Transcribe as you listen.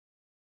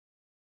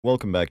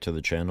Welcome back to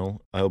the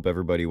channel. I hope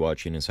everybody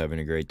watching is having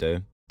a great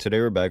day. Today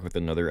we're back with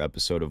another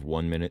episode of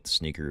 1 minute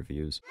sneaker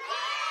reviews.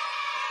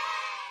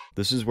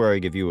 This is where I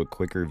give you a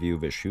quick review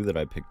of a shoe that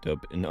I picked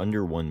up in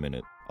under 1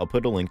 minute. I'll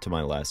put a link to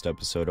my last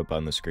episode up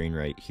on the screen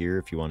right here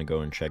if you want to go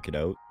and check it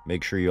out.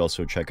 Make sure you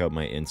also check out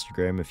my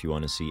Instagram if you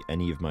want to see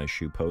any of my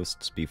shoe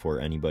posts before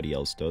anybody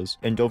else does.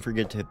 And don't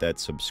forget to hit that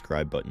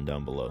subscribe button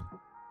down below.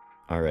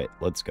 Alright,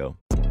 let's go.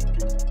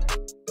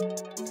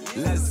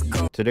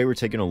 Today we're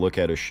taking a look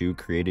at a shoe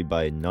created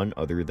by none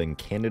other than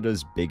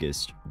Canada's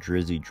biggest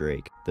Drizzy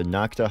Drake, the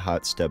Nocta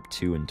Hot Step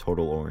 2 in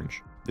total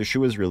orange. The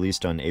shoe was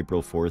released on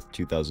April 4th,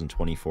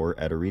 2024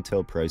 at a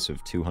retail price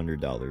of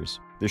 $200.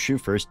 The shoe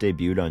first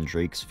debuted on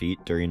Drake's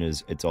feet during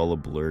his It's All a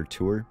Blur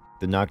tour.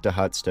 The Nocta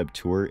Hot Step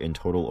Tour in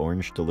total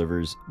orange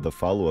delivers the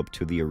follow-up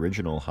to the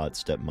original Hot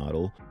Step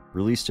model,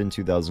 released in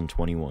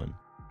 2021.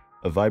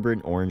 A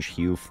vibrant orange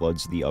hue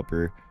floods the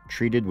upper,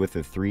 treated with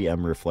a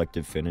 3M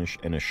reflective finish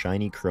and a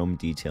shiny chrome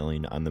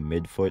detailing on the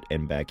midfoot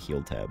and back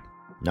heel tab.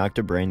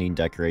 Nocta branding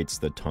decorates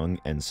the tongue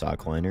and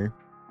sock liner.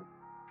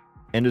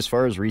 And as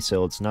far as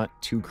resale, it's not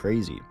too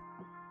crazy.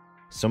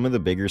 Some of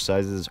the bigger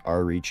sizes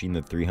are reaching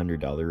the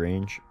 $300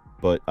 range,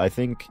 but I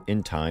think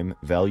in time,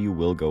 value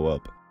will go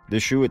up. The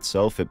shoe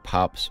itself, it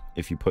pops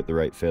if you put the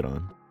right fit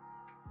on.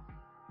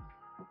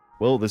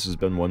 Well, this has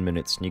been 1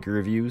 minute sneaker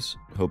reviews.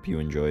 Hope you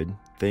enjoyed.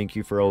 Thank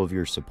you for all of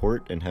your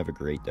support and have a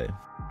great day.